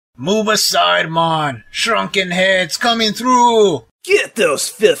Move aside, man! Shrunken heads coming through! Get those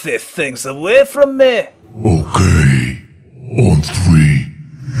filthy things away from me! Okay. On 3,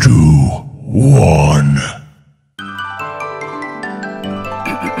 2, 1.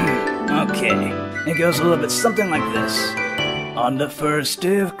 Okay, it goes a little bit something like this. On the first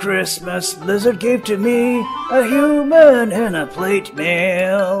day of Christmas, Blizzard gave to me a human in a plate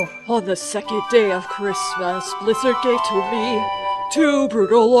mail. On the second day of Christmas, Blizzard gave to me 2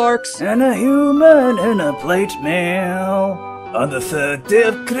 brutal orcs And a human in a plate mail. On the third day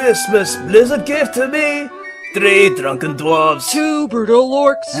of Christmas, Blizzard gave to me 3 drunken dwarves. 2 brutal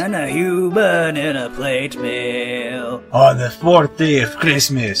orcs And a human in a plate mail. On the 4th day of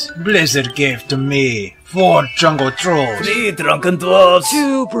Christmas, Blizzard gave to me 4 jungle trolls. 3 drunken dwarves.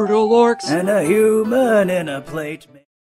 2 brutal orcs And a human in a plate mail.